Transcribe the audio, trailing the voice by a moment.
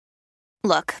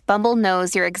Look, Bumble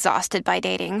knows you're exhausted by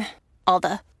dating. All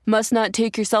the must not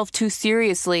take yourself too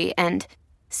seriously and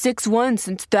 6'1"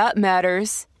 since that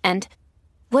matters. And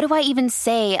what do I even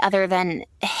say other than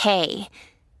hey?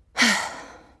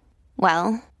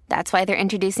 Well, that's why they're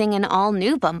introducing an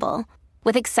all-new Bumble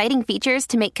with exciting features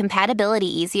to make compatibility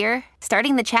easier,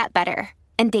 starting the chat better,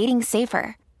 and dating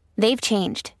safer. They've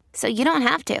changed, so you don't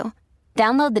have to.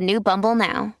 Download the new Bumble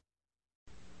now.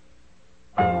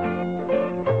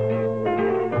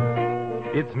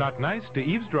 It's not nice to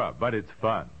eavesdrop, but it's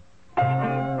fun. So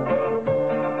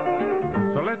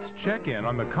let's check in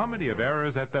on the comedy of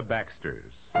errors at the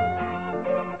Baxters.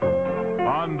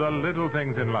 On the little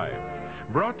things in life.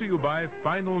 Brought to you by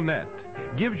Final Net.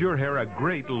 Gives your hair a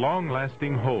great,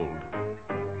 long-lasting hold.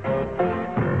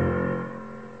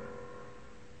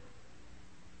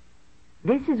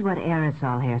 This is what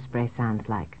aerosol hairspray sounds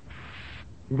like.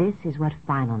 This is what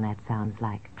Final Net sounds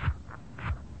like.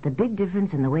 The big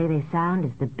difference in the way they sound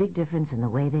is the big difference in the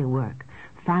way they work.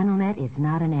 Final Net is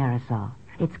not an aerosol.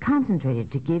 It's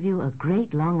concentrated to give you a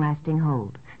great, long-lasting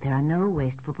hold. There are no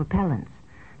wasteful propellants.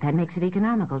 That makes it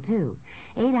economical, too.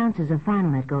 8 ounces of Final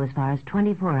Net go as far as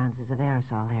 24 ounces of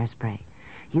aerosol hairspray.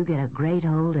 You get a great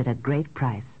hold at a great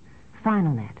price.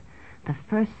 Final Net, the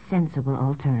first sensible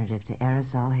alternative to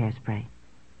aerosol hairspray.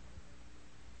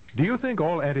 Do you think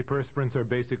all antiperspirants are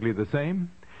basically the same?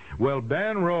 Well,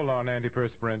 Ban Roll-On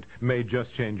antiperspirant may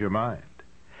just change your mind.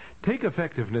 Take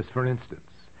effectiveness, for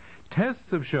instance. Tests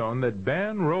have shown that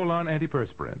Ban Roll-On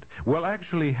antiperspirant will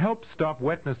actually help stop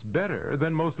wetness better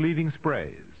than most leading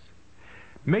sprays.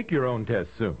 Make your own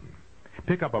test soon.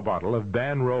 Pick up a bottle of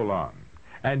Ban Roll-On,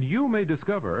 and you may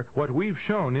discover what we've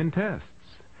shown in tests.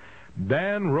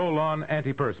 Ban Roll-On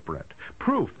antiperspirant,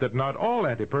 proof that not all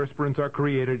antiperspirants are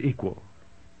created equal.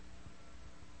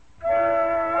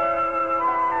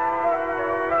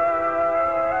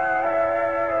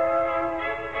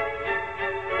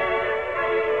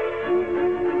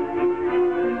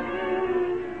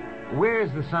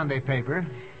 Where's the Sunday paper?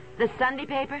 The Sunday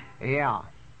paper? Yeah.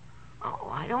 Oh,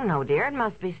 I don't know, dear. It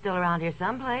must be still around here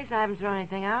someplace. I haven't thrown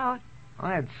anything out.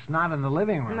 Well, it's not in the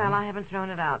living room. Well, I haven't thrown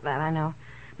it out, that I know.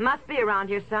 Must be around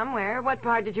here somewhere. What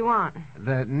part did you want?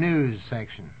 The news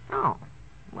section. Oh.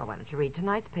 Well, why don't you read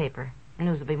tonight's paper? The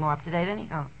news will be more up to date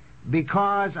anyhow.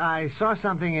 Because I saw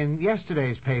something in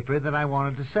yesterday's paper that I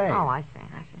wanted to say. Oh, I see.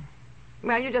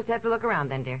 Well, you just have to look around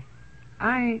then, dear.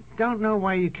 I don't know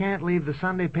why you can't leave the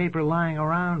Sunday paper lying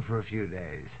around for a few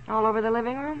days. All over the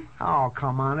living room? Oh,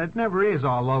 come on. It never is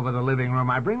all over the living room.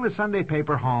 I bring the Sunday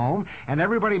paper home, and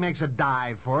everybody makes a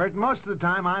dive for it. Most of the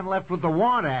time, I'm left with the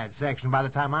want ad section by the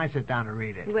time I sit down to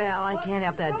read it. Well, I can't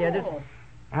help that, dear.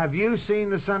 Have you seen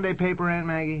the Sunday paper, Aunt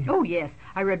Maggie? Oh, yes.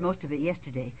 I read most of it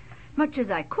yesterday. Much as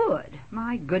I could.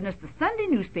 My goodness, the Sunday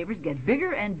newspapers get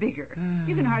bigger and bigger.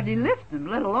 You can hardly lift them,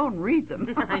 let alone read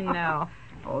them. I know.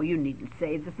 Oh, you needn't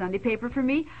save the Sunday paper for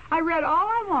me. I read all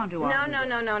I want to.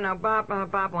 No.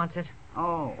 Bob wants it.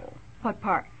 Oh, what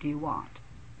part do you want?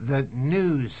 The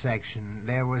news section.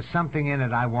 There was something in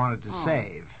it I wanted to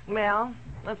save. Well,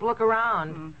 let's look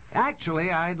around. Actually,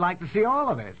 I'd like to see all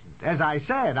of it. As I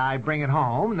said, I bring it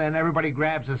home, then everybody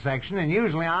grabs a section, and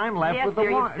usually I'm left with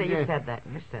the one. Yes, you said that.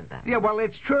 You said that. Yeah, well,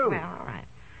 it's true. Well, all right.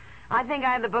 I think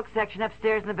I have the book section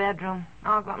upstairs in the bedroom.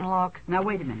 I'll go up and look. Now,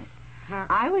 wait a minute.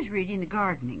 I was reading the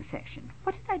gardening section.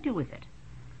 What did I do with it?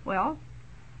 Well,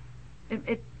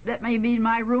 that may be in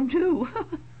my room, too.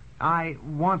 I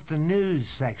want the news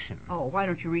section. Oh, why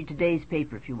don't you read today's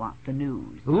paper if you want the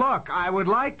news? Look, I would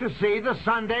like to see the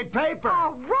Sunday paper.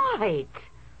 All right.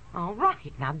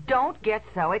 Now, don't get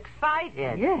so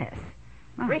excited. Yes.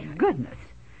 My goodness.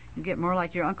 You get more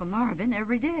like your Uncle Marvin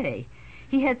every day.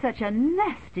 He had such a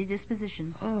nasty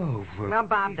disposition. Oh, well,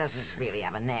 Bob doesn't really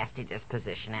have a nasty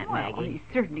disposition, Aunt Maggie. Well, he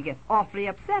certainly gets awfully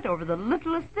upset over the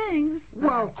littlest things.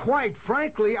 Well, quite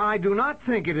frankly, I do not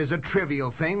think it is a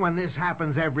trivial thing when this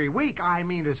happens every week. I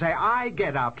mean to say, I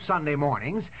get up Sunday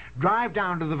mornings, drive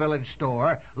down to the village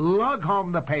store, lug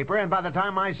home the paper, and by the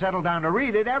time I settle down to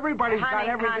read it, everybody's got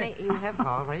everything. Honey, you have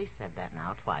already said that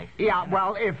now twice. Yeah,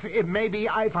 well,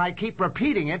 if I keep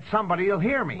repeating it, somebody will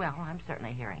hear me. Well, I'm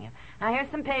certainly hearing you. Now,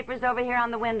 here's some papers over here on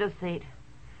the window seat.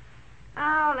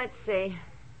 Oh, let's see.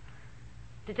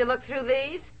 Did you look through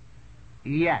these?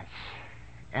 Yes.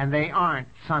 And they aren't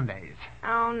Sundays.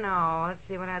 Oh, no. Let's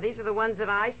see. What are these? Are the ones that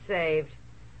I saved.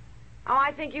 Oh,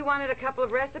 I think you wanted a couple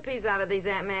of recipes out of these,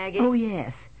 Aunt Maggie. Oh,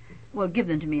 yes. Well, give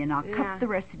them to me, and I'll cut the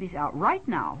recipes out right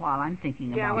now while I'm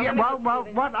thinking about it. Well,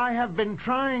 what I have been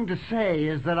trying to say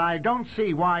is that I don't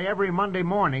see why every Monday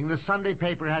morning the Sunday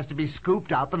paper has to be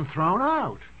scooped up and thrown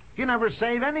out. You never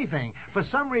save anything. For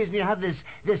some reason, you have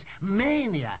this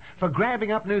mania for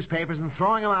grabbing up newspapers and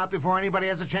throwing them out before anybody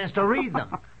has a chance to read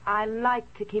them. I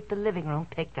like to keep the living room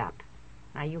picked up.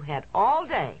 Now, you had all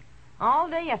day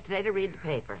yesterday to read the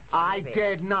paper. I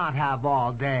did not have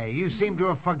all day. You seem to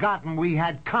have forgotten we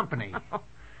had company.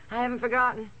 I haven't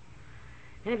forgotten.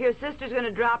 And if your sister's going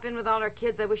to drop in with all her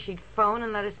kids, I wish she'd phone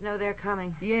and let us know they're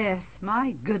coming. Yes,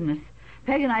 my goodness.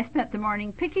 Peg and I spent the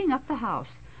morning picking up the house.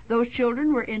 Those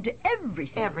children were into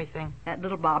everything. Everything. That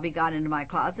little Bobby got into my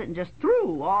closet and just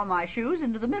threw all my shoes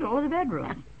into the middle of the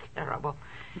bedroom. Terrible.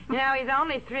 You know, he's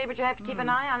only 3, but you have to keep an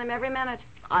eye on him every minute.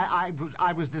 I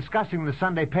was discussing the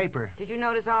Sunday paper. Did you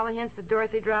notice all the hints that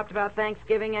Dorothy dropped about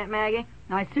Thanksgiving, Aunt Maggie?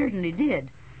 I certainly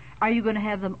did. Are you going to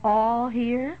have them all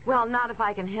here? Well, not if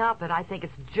I can help it. I think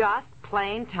it's just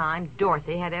plain time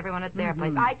Dorothy had everyone at their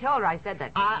place. I told her, I said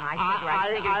that.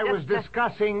 I was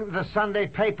discussing the Sunday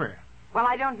paper. Well,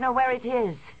 I don't know where it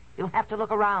is. You'll have to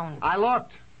look around. I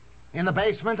looked. In the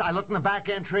basement, I looked in the back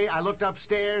entry, I looked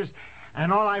upstairs,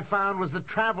 and all I found was the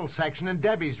travel section in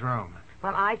Debbie's room.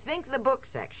 Well, I think the book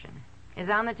section is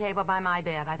on the table by my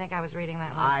bed. I think I was reading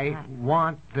that last night.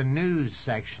 Want the news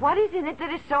section. What is in it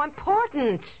that is so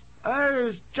important?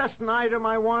 It's just an item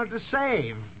I wanted to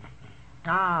save.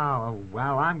 Oh,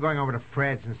 well, I'm going over to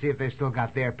Fred's and see if they still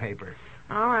got their paper.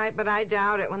 All right, but I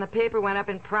doubt it. When the paper went up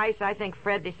in price, I think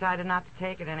Fred decided not to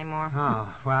take it anymore.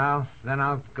 Oh, well, then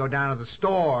I'll go down to the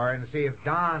store and see if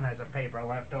Don has a paper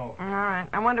left over. All right.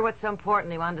 I wonder what's so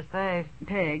important he wanted to save.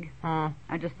 Peg,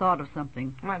 I just thought of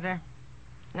something. What, there?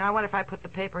 Now, I wonder if I put the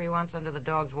paper he wants under the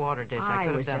dog's water dish. I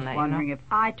could have done that, wondering you know? if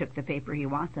I took the paper he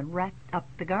wants and wrapped up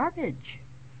the garbage.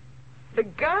 The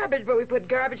garbage? But we put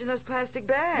garbage in those plastic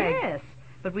bags. Yes,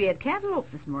 but we had cantaloupe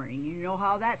this morning. You know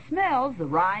how that smells, the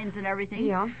rinds and everything.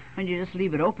 Yeah. And you just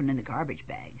leave it open in the garbage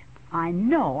bag. I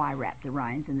know I wrapped the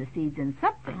rinds and the seeds in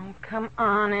something. Oh, come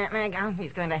on, Aunt Meg. Oh,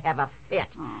 he's going to have a fit.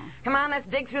 Oh. Come on, let's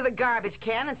dig through the garbage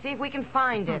can and see if we can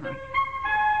find it.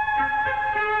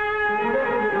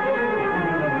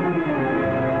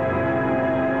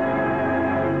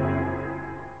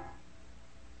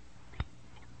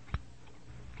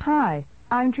 Hi,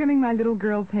 I'm trimming my little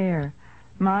girl's hair.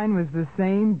 Mine was the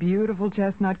same beautiful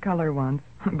chestnut color once,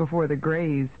 before the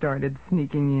grays started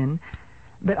sneaking in.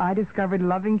 But I discovered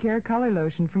Loving Care Color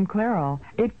Lotion from Clairol.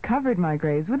 It covered my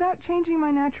grays without changing my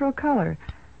natural color.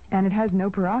 And it has no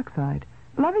peroxide.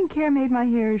 Loving Care made my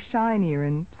hair shinier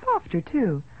and softer,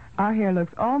 too. Our hair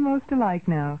looks almost alike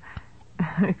now.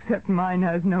 Except mine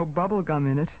has no bubble gum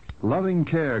in it. Loving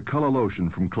Care Color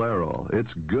Lotion from Clairol.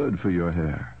 It's good for your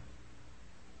hair.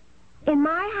 In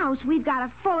my house, we've got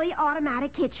a fully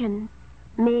automatic kitchen.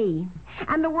 Me.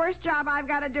 And the worst job I've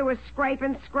got to do is scrape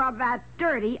and scrub that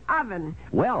dirty oven.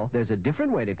 Well, there's a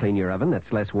different way to clean your oven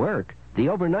that's less work. The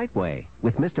overnight way,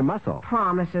 with Mr. Muscle.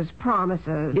 Promises.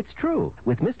 It's true.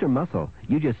 With Mr. Muscle,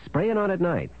 you just spray it on at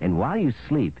night, and while you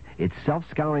sleep, its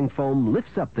self-scouring foam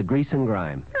lifts up the grease and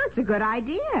grime. That's a good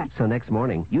idea. So next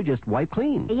morning, you just wipe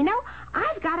clean. You know,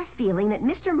 I've got a feeling that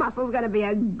Mr. Muscle's going to be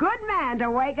a good man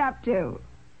to wake up to.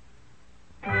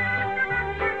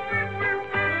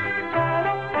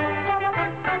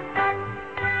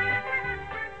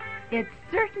 It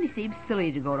certainly seems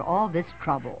silly to go to all this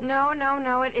trouble. No,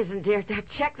 it isn't, dear.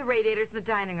 Check the radiators in the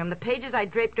dining room. The pages I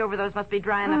draped over those must be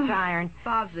dry enough to iron.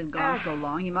 Bob's been gone so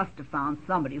long, he must have found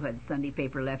somebody who had Sunday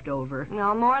paper left over.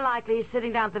 No, more likely he's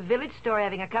sitting down at the village store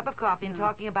having a cup of coffee and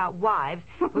talking about wives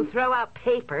who throw out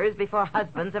papers before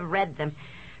husbands have read them.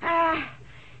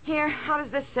 Here, how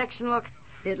does this section look?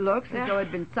 It looks as though it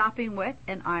had been sopping wet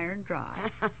and ironed dry.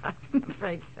 I'm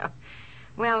afraid so.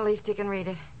 Well, at least you can read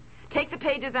it. Take the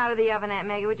pages out of the oven, Aunt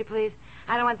Maggie, would you please?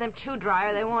 I don't want them too dry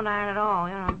or they won't iron at all,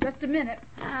 you know. Just a minute.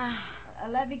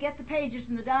 Let me get the pages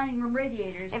from the dining room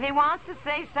radiators. If he wants to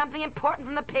say something important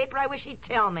from the paper, I wish he'd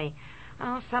tell me.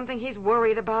 Oh, something he's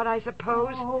worried about, I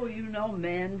suppose. Oh, you know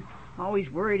men. Always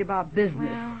worried about business.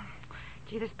 Well,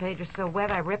 gee, this page is so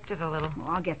wet I ripped it a little. Well,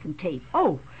 I'll get some tape.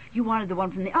 Oh, you wanted the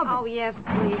one from the oven. Oh, yes,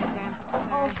 please, then.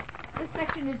 Oh, this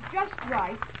section is just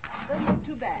right. Doesn't look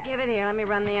too bad. Give it here. Let me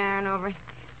run the iron over it.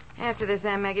 After this,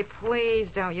 Aunt Maggie, please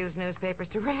don't use newspapers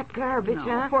to wrap garbage, No,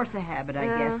 huh? force a habit, I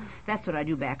guess. That's what I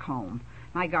do back home.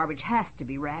 My garbage has to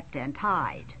be wrapped and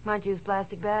tied. Why don't you use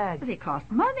plastic bags? But they cost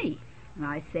money, and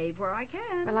I save where I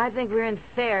can. Well, I think we're in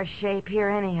fair shape here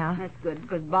anyhow. That's good,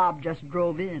 because Bob just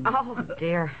drove in. Oh,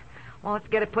 dear. Well, let's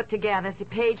get it put together. See,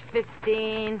 page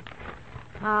 15...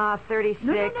 36.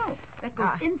 No. That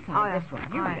goes inside this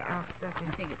one. Here we are. go.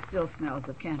 I think it still smells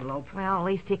of cantaloupe. Well, at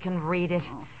least he can read it.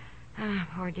 Oh.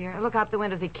 Poor dear. Look out the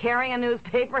window. Is he carrying a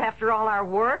newspaper after all our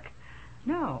work?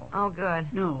 No. Oh,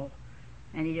 good. No.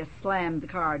 And he just slammed the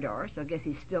car door, so I guess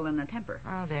he's still in a temper.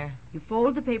 Oh, there. You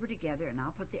fold the paper together, and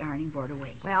I'll put the ironing board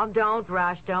away. Well, don't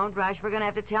rush. We're going to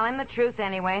have to tell him the truth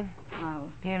anyway.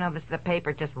 Oh. You know, the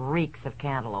paper just reeks of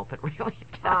cantaloupe. It really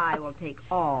does. I will take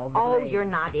all the Oh, blame. you're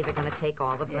not even going to take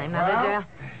all the blame. Well,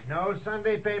 no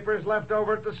Sunday papers left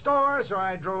over at the store, so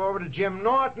I drove over to Jim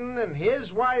Norton, and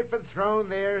his wife had thrown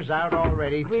theirs out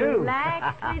already, too.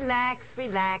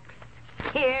 Relax.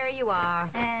 Here you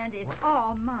are. And it's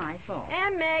all my fault.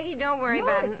 And Maggie, don't worry No,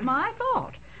 about it. it's my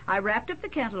fault. I wrapped up the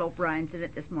cantaloupe rinds in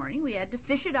it this morning. We had to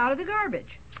fish it out of the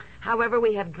garbage. However,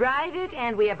 we have dried it,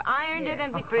 and we have ironed it,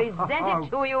 and we present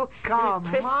it to you come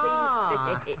in a pristine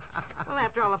on. state. Well,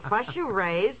 after all the fuss you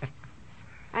raised,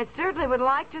 I certainly would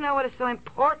like to know what is so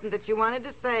important that you wanted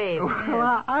to save.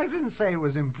 Well, I didn't say it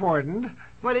was important.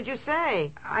 What did you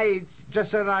say? I just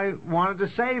said I wanted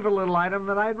to save a little item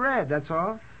that I'd read, that's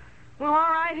all. Well,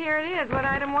 all right, here it is. What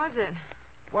item was it?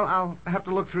 Well, I'll have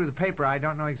to look through the paper. I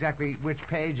don't know exactly which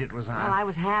page it was on. Well, I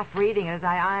was half reading it as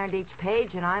I ironed each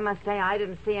page, and I must say I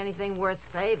didn't see anything worth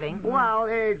saving. Well,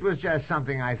 it was just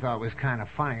something I thought was kind of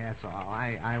funny, that's all.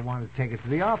 I wanted to take it to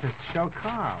the office to show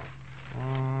Carl.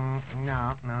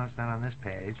 No, it's not on this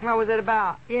page. What was it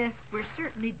about? Yes, we're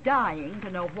certainly dying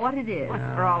to know what it is.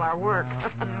 For all our work.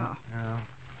 No.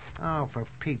 Oh, for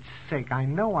Pete's sake, I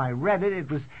know I read it.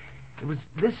 It was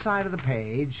this side of the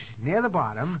page, near the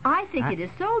bottom. I think it is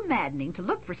so maddening to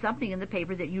look for something in the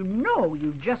paper that you know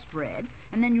you just read,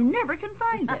 and then you never can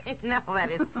find it. No, that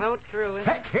is so true.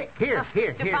 Here.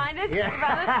 You find it?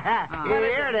 Yeah.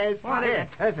 Here it is. What is it?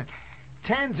 Listen.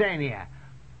 Tanzania.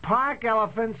 Park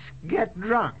elephants get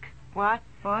drunk. What?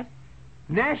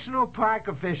 National park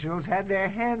officials had their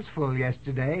hands full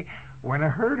yesterday when a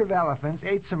herd of elephants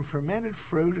ate some fermented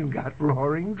fruit and got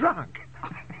roaring drunk.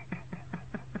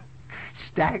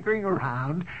 Staggering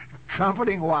around,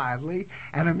 trumpeting wildly,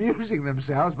 and amusing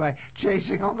themselves by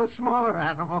chasing all the smaller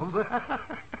animals.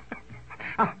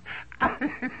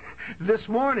 This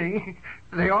morning,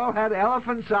 they all had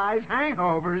elephant-sized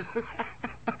hangovers.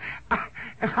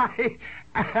 I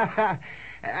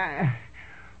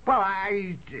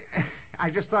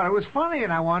just thought it was funny,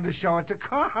 and I wanted to show it to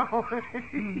Carl.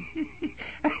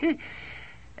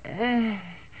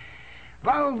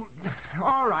 Well,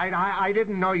 all right. I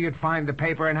didn't know you'd find the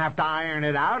paper and have to iron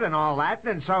it out and all that,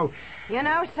 and so... You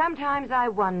know, sometimes I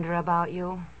wonder about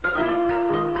you.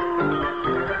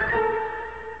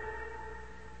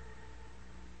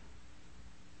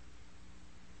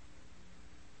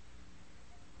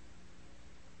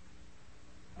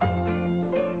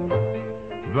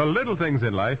 The Little Things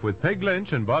in Life with Peg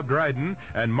Lynch and Bob Dryden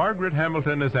and Margaret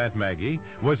Hamilton as Aunt Maggie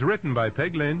was written by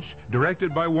Peg Lynch,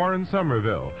 directed by Warren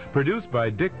Somerville, produced by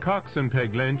Dick Cox and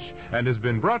Peg Lynch, and has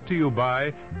been brought to you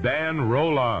by Ban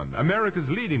Roll-On, America's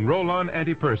leading roll-on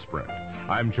antiperspirant.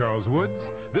 I'm Charles Woods.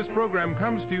 This program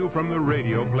comes to you from the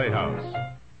Radio Playhouse.